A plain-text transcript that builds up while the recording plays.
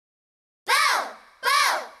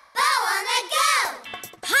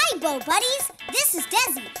Bo Buddies. This is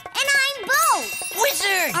Dezzy, and I'm Bo.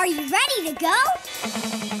 Wizard! Are you ready to go?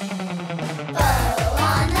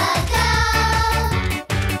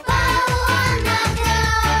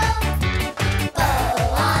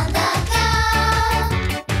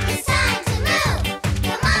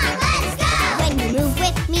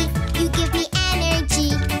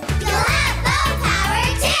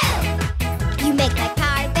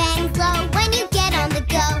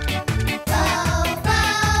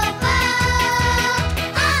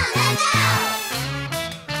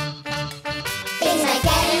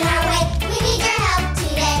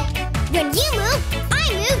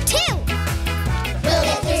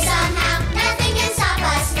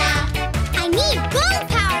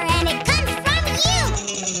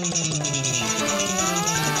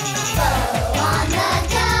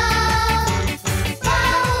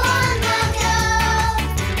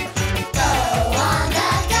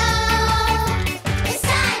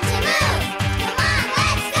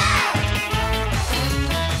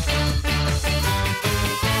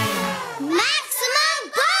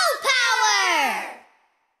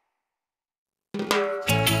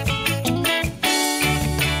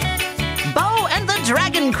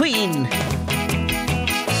 Dragon Queen!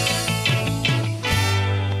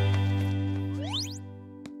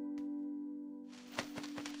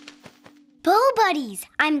 Bo Buddies,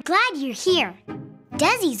 I'm glad you're here.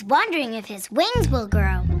 Dezzy's wondering if his wings will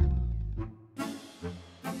grow.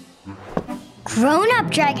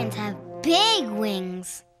 Grown-up dragons have big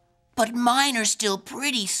wings. But mine are still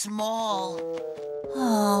pretty small.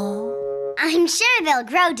 Oh. I'm sure they'll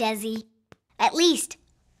grow, Dezzy. At least,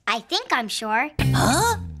 I think I'm sure.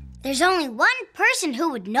 Huh? There's only one person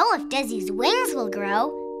who would know if Dezzy's wings will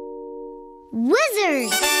grow.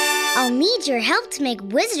 Wizard! I'll need your help to make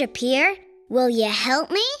Wizard appear. Will you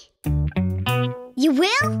help me? You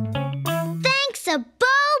will? Thanks a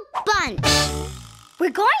bunch!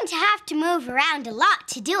 We're going to have to move around a lot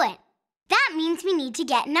to do it. That means we need to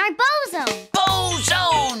get in our bow zone. Bow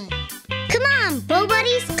zone! Come on, Bo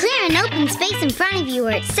Buddies. Clear an open space in front of you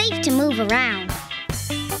where it's safe to move around.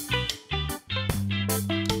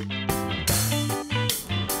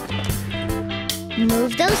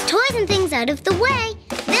 Move those toys and things out of the way.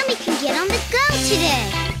 Then we can get on the go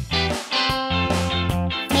today.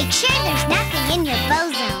 Make sure there's nothing in your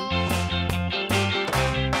bow zone.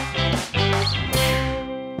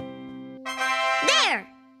 There!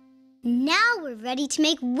 Now we're ready to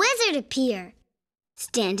make Wizard appear.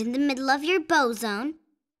 Stand in the middle of your bow zone.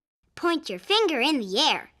 Point your finger in the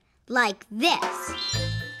air, like this.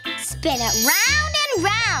 Spin it round and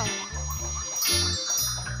round.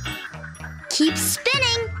 Keep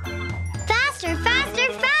spinning. Faster,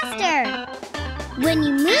 faster, faster. When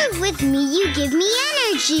you move with me, you give me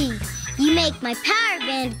energy. You make my power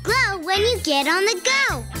band glow when you get on the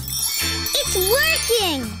go. It's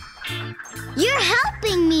working. You're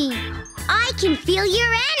helping me. I can feel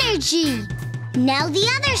your energy. Now the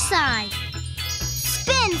other side.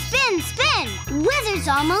 Spin, spin, spin. Wizard's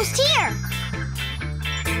almost here.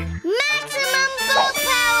 Maximum bow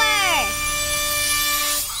power!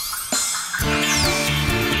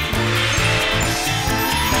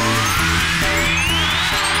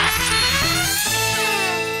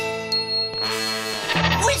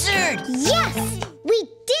 Wizard! Yes! We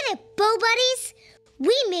did it, Bo Buddies!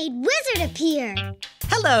 We made Wizard appear.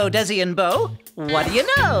 Hello, Dezzy and Bo. What do you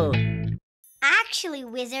know? Actually,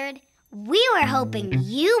 Wizard, we were hoping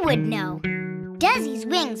you would know. Dezzy's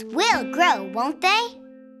wings will grow, won't they?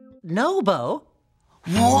 No, Bo.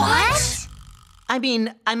 What? I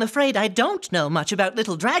mean, I'm afraid I don't know much about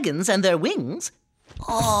little dragons and their wings.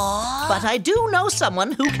 Aww. But I do know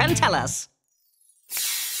someone who can tell us.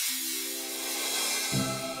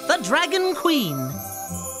 The Dragon Queen.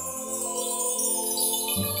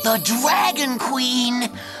 The Dragon Queen!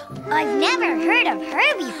 I've never heard of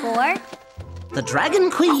her before. The Dragon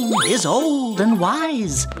Queen is old and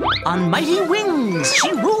wise. On mighty wings,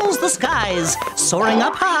 she rules the skies, soaring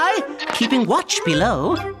up high, keeping watch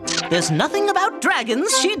below. There's nothing about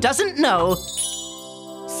dragons she doesn't know.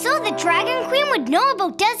 So the Dragon Queen would know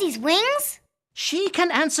about Dezzy's wings? She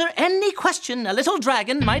can answer any question a little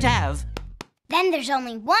dragon might have. Then there's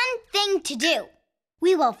only one thing to do.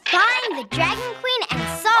 We will find the Dragon Queen and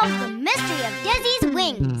solve the mystery of Dezzy's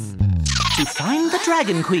wings. To find the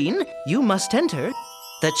Dragon Queen, you must enter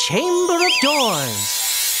the Chamber of Doors.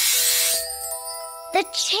 The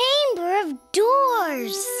Chamber of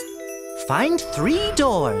Doors. Find 3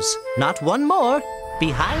 doors, not one more.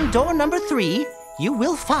 Behind door number 3, you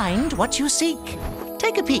will find what you seek.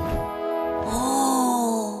 Take a peek.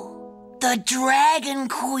 Oh, the Dragon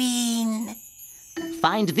Queen.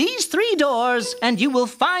 Find these 3 doors, and you will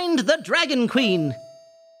find the Dragon Queen.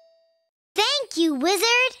 Thank you,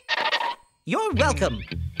 Wizard. You're welcome.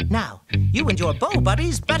 Now, you and your bow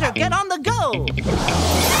buddies better get on the go.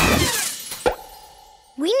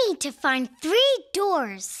 We need to find 3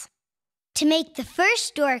 doors. To make the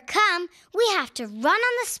first door come, we have to run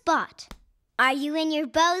on the spot. Are you in your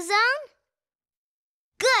bow zone?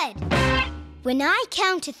 Good. When I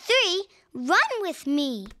count to 3, run with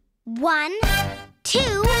me. 1, 2,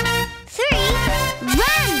 3,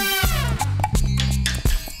 run!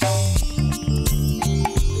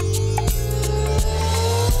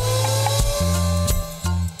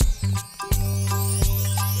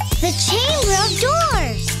 The chamber of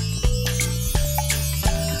doors!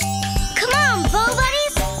 Come on, bow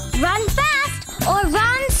buddies! Run fast or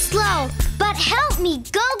run slow, but help me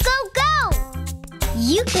go, go, go!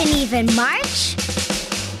 You can even march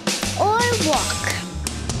or walk,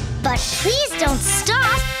 but please don't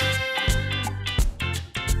stop!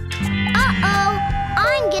 Uh-oh,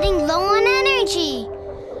 I'm getting low on energy.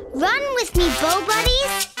 Run with me, bow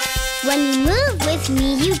buddies! When you move with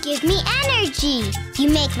me, you give me energy. You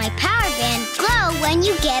make my power band glow when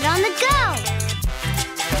you get on the go.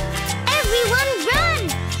 Everyone run!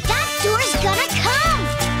 That door's gonna come!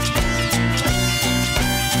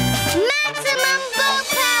 Maximum bow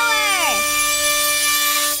power!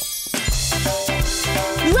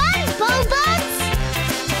 Run, bow buds!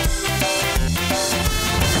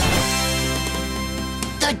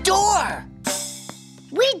 The door!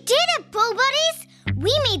 We did it, bow buddies!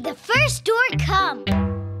 We made the first door come.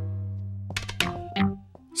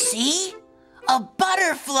 See? A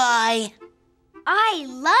butterfly! I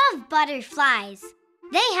love butterflies.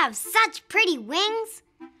 They have such pretty wings.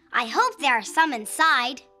 I hope there are some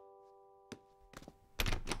inside.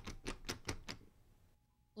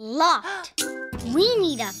 Locked. We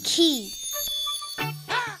need a key.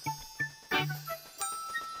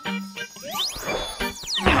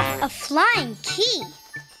 A flying key.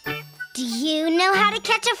 Do you know how to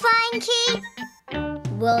catch a flying key?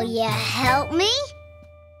 Will you help me?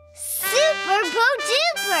 Super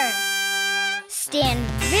Bo-Duper! Stand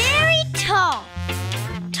very tall,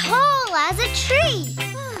 tall as a tree.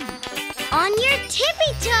 On your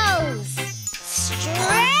tippy toes.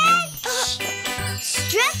 Stretch!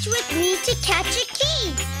 Stretch with me to catch a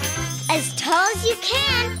key. As tall as you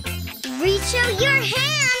can, reach out your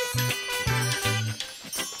hands.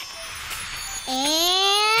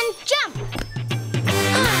 And jump!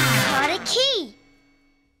 Caught a key.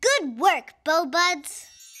 Good work, bow buds.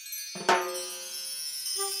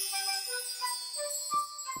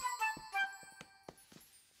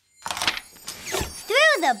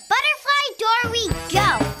 Through the butterfly door we go.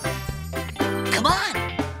 Come on!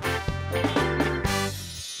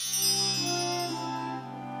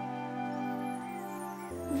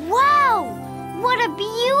 Wow! What a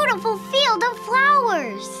beautiful field of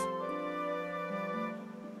flowers!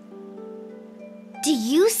 Do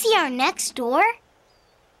you see our next door?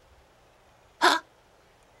 Huh?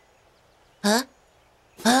 Huh?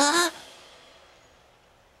 Huh?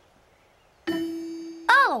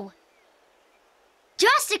 Oh!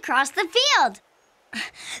 Just across the field.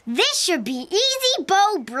 This should be easy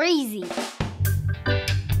bow breezy.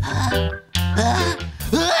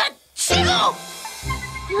 Single!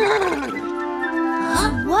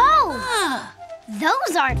 Whoa!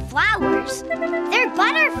 Those aren't flowers. They're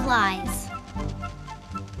butterflies.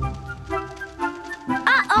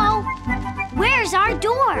 Uh-oh! Where's our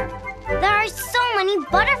door? There are so many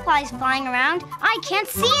butterflies flying around, I can't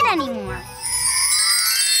see it anymore.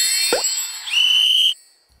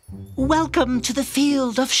 Welcome to the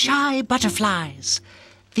field of shy butterflies.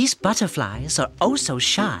 These butterflies are oh so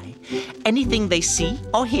shy. Anything they see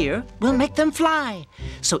or hear will make them fly.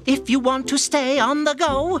 So if you want to stay on the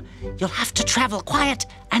go, you'll have to travel quiet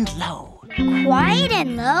and low. Quiet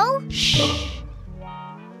and low? Shh.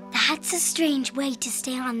 That's a strange way to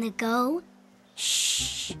stay on the go.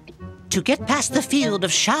 Shh. To get past the field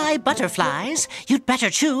of shy butterflies, you'd better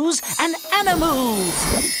choose an animove.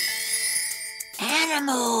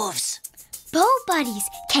 Animoves! Bow buddies,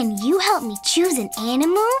 can you help me choose an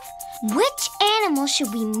animove? Which animal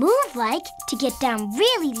should we move like to get down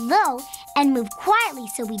really low and move quietly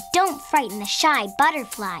so we don't frighten the shy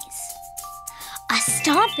butterflies? A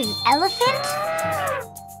stomping elephant?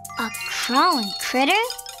 A crawling critter?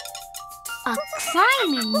 A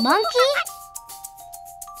climbing monkey?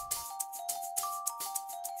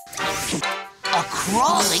 A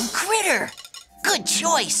crawling critter! Good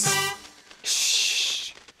choice!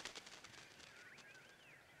 Shh.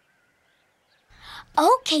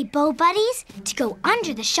 Okay. Okay, Bo Buddies, to go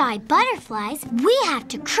under the shy butterflies, we have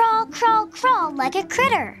to crawl, crawl, crawl like a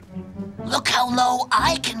critter. Look how low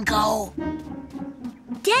I can go.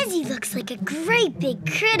 Dezzy looks like a great big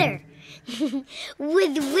critter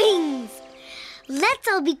with wings. Let's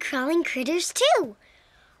all be crawling critters too.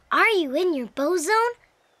 Are you in your bow zone?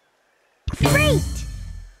 Great!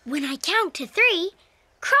 When I count to 3,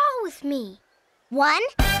 crawl with me. 1,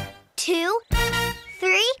 2,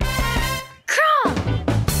 3, crawl!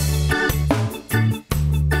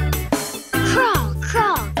 Crawl,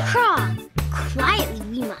 crawl, crawl. Quietly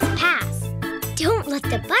we must pass. Don't let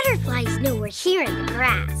the butterflies know we're here in the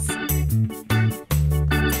grass.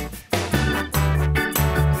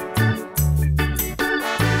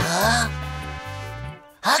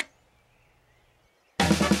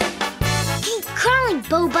 Keep crawling,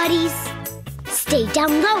 Bo Buddies. Stay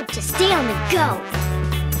down low to stay on the go.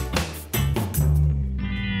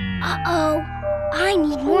 Uh-oh, I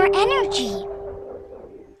need more energy.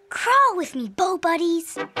 Crawl with me, Bo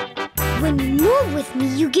Buddies. When you move with me,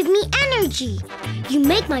 you give me energy. You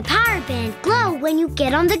make my power band glow when you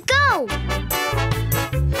get on the go.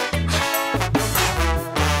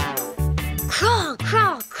 Crawl,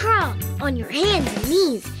 crawl, crawl on your hands and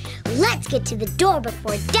knees. Let's get to the door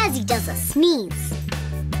before Dezzy does a sneeze.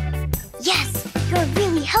 Yes, you're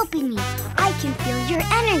really helping me. I can feel your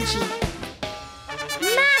energy.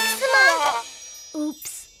 Maximum!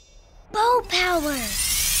 Oops. Bow power.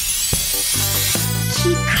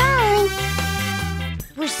 Keep crawling.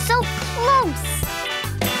 We're so close.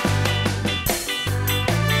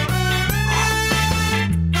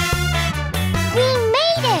 We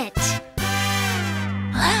made it!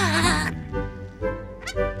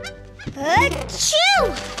 Achoo!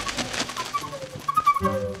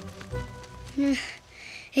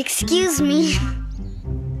 Excuse me.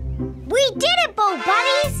 We did it, Bo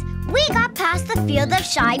Buddies! We got past the field of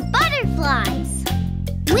shy butterflies.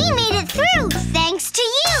 We made it through, thanks to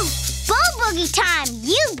you. Bo Boogie time,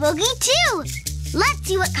 you boogie too. Let's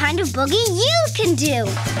see what kind of boogie you can do.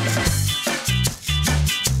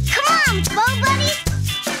 Come on, Bo Buddies.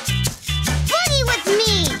 Boogie with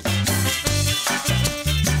me.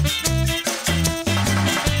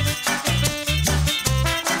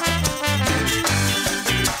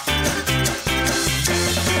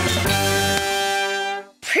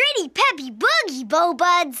 Pretty peppy boogie, Bo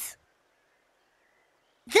Buds.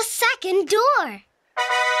 The second door.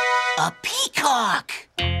 A peacock.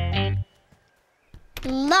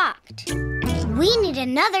 Locked. We need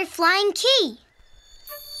another flying key.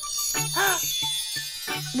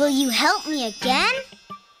 Will you help me again?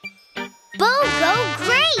 Bo go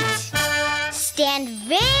great. Stand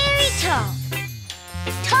very tall.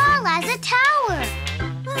 Tall as a tower.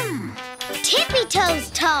 Tippy toes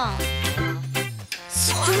tall.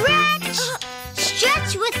 Stretch.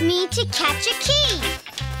 Stretch with me to catch a key.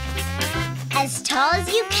 As tall as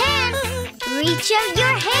you can, reach out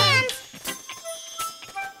your hands.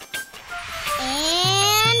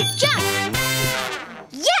 And jump.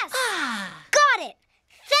 Yes! Got it.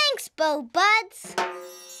 Thanks, Bo Buds.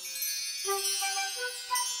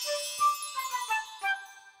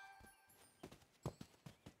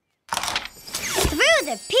 Through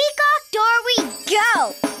the peacock door we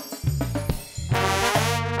go.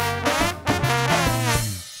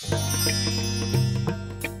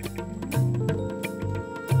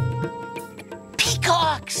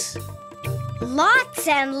 Peacocks! Lots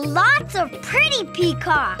and lots of pretty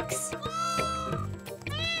peacocks.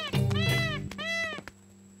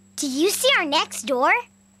 Do you see our next door?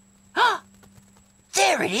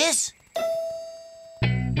 There it is.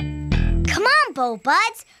 Come on, Bo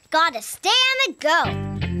Buds. Gotta stay on the go.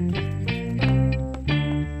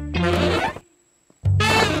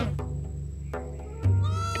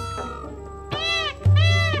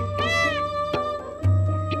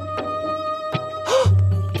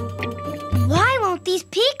 Why won't these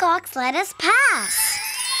peacocks let us pass?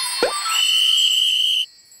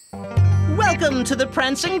 Welcome to the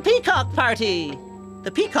Prancing Peacock Party.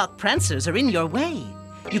 The peacock prancers are in your way.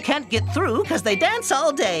 You can't get through because they dance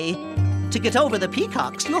all day. To get over the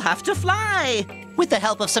peacocks, you'll have to fly. With the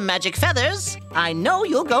help of some magic feathers, I know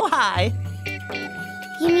you'll go high.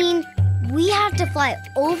 You mean we have to fly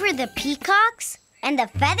over the peacocks and the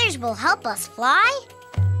feathers will help us fly?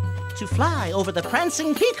 To fly over the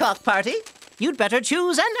Prancing Peacock Party, you'd better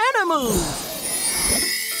choose an Animove.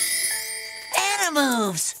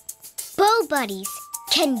 Animoves! Bo Buddies,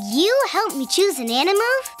 can you help me choose an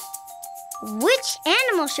Animove? Which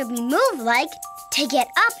animal should we move like to get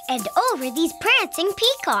up and over these prancing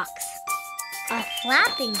peacocks? A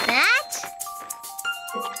flapping bat?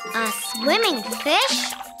 A swimming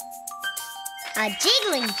fish? A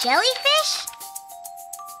jiggling jellyfish?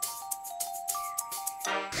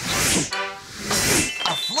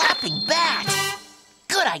 A flapping bat!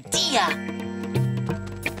 Good idea!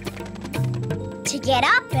 To get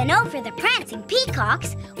up and over the prancing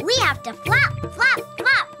peacocks, we have to flap, flap,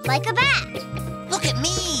 flap like a bat. Look at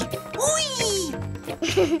me! Whee!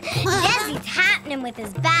 Dezzy's happening with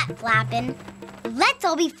his bat flapping. Let's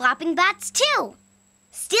all be flapping bats too.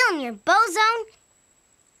 Still in your bow zone?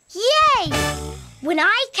 Yay! When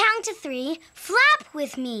I count to 3, flap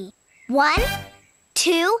with me. 1,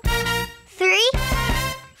 2, 3,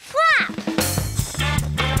 flap!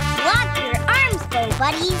 Flop your arms, bow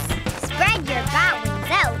buddies. Spread your bat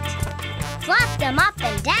wings out. Flap them up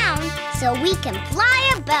and down so we can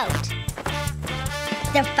fly about.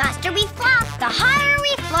 The faster we flop, the higher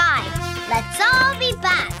we fly. Let's all be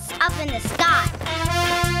bats up in the sky.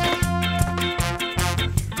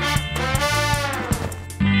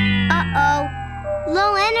 Uh-oh,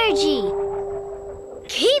 low energy.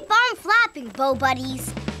 Keep on flapping, bow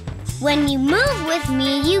buddies. When you move with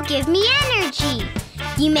me, you give me energy.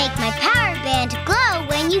 You make my power band glow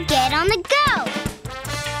when you get on the go.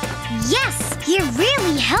 Yes, you're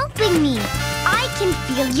really helping me. I can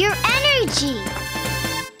feel your energy.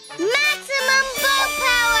 Maximum bow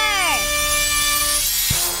power!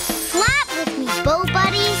 Flap with me, bow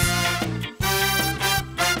buddies.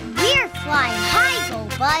 We're flying high, bow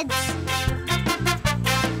buds.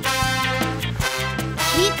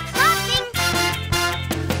 Keep flapping.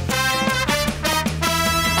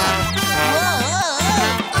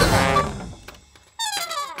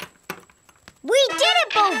 We did it,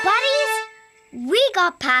 bow buddies! We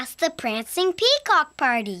got past the Prancing Peacock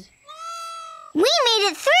Party. We made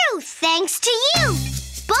it through thanks to you!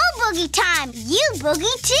 Bow boogie time! You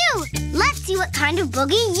boogie too! Let's see what kind of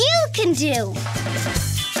boogie you can do!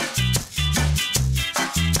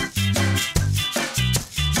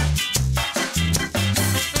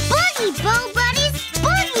 Boogie, bow buddies!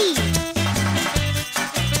 Boogie!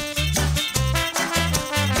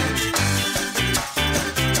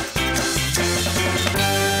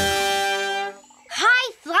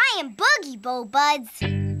 High flying boogie, bow buds!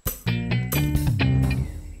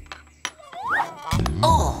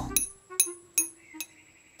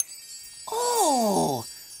 Oh,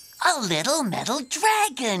 a little metal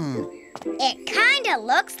dragon. It kinda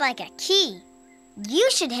looks like a key. You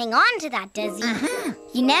should hang on to that, Dezzy.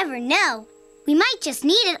 You never know. We might just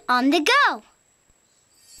need it on the go.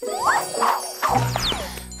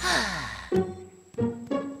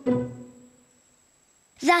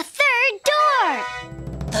 The third door!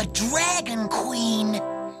 The Dragon Queen.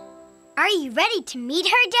 Are you ready to meet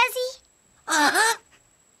her, Dezzy? Uh-huh.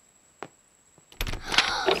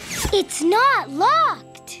 It's not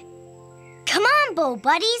locked. Come on, bow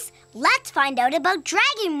buddies. Let's find out about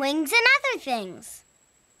dragon wings and other things.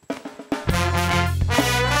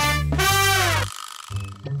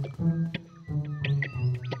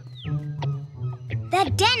 The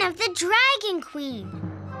den of the Dragon Queen.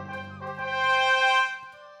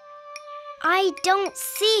 I don't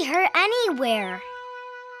see her anywhere.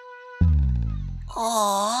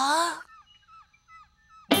 Aww.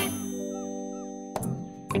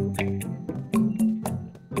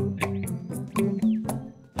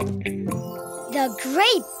 The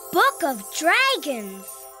Great Book of Dragons.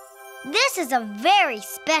 This is a very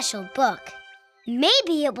special book.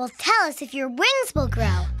 Maybe it will tell us if your wings will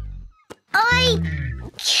grow. I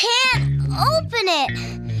can't open it.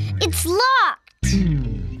 It's locked.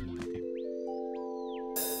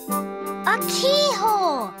 A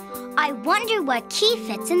keyhole. I wonder what key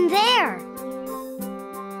fits in there.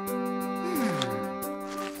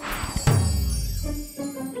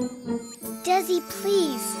 Dezzy,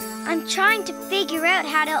 please. I'm trying to figure out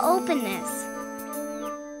how to open this.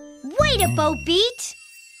 Wait a bow beat!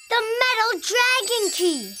 The metal dragon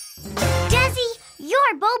key! Dezzy,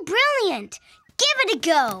 you're bow brilliant! Give it a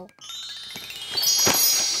go!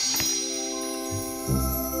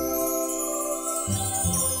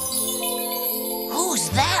 Who's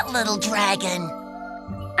that little dragon?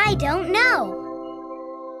 I don't know.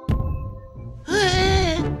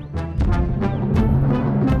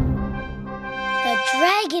 The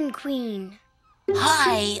Dragon Queen.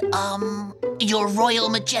 Hi, Your Royal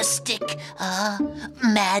Majestic,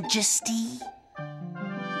 Majesty.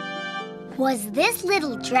 Was this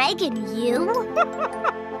little dragon you?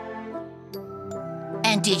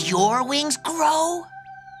 And did your wings grow?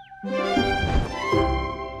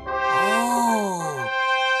 Oh,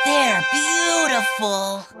 they're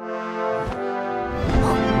beautiful.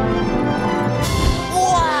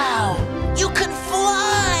 Wow, you can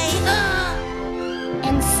fly!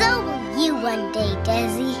 And so will you one day,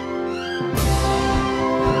 Dezzy.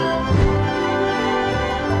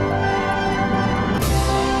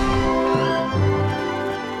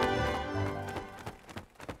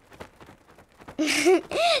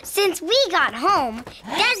 Since we got home,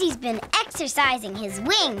 Dezzy's been exercising his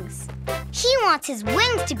wings. He wants his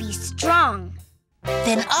wings to be strong.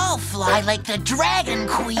 Then I'll fly like the Dragon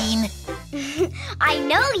Queen. I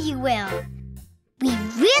know you will. We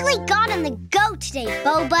really got on the go today,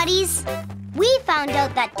 Bow Buddies. We found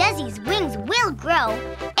out that Dezzy's wings will grow,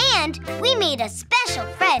 and we made a special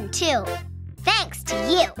friend, too. Thanks to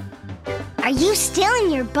you. Are you still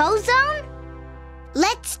in your bow zone?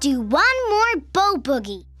 Let's do one more bow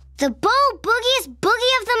boogie. The bow boogiest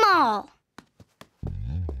boogie of them all.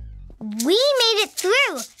 We made it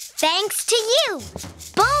through, thanks to you.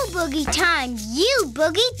 Bow boogie time, you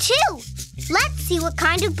boogie too. Let's see what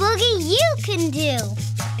kind of boogie you can do.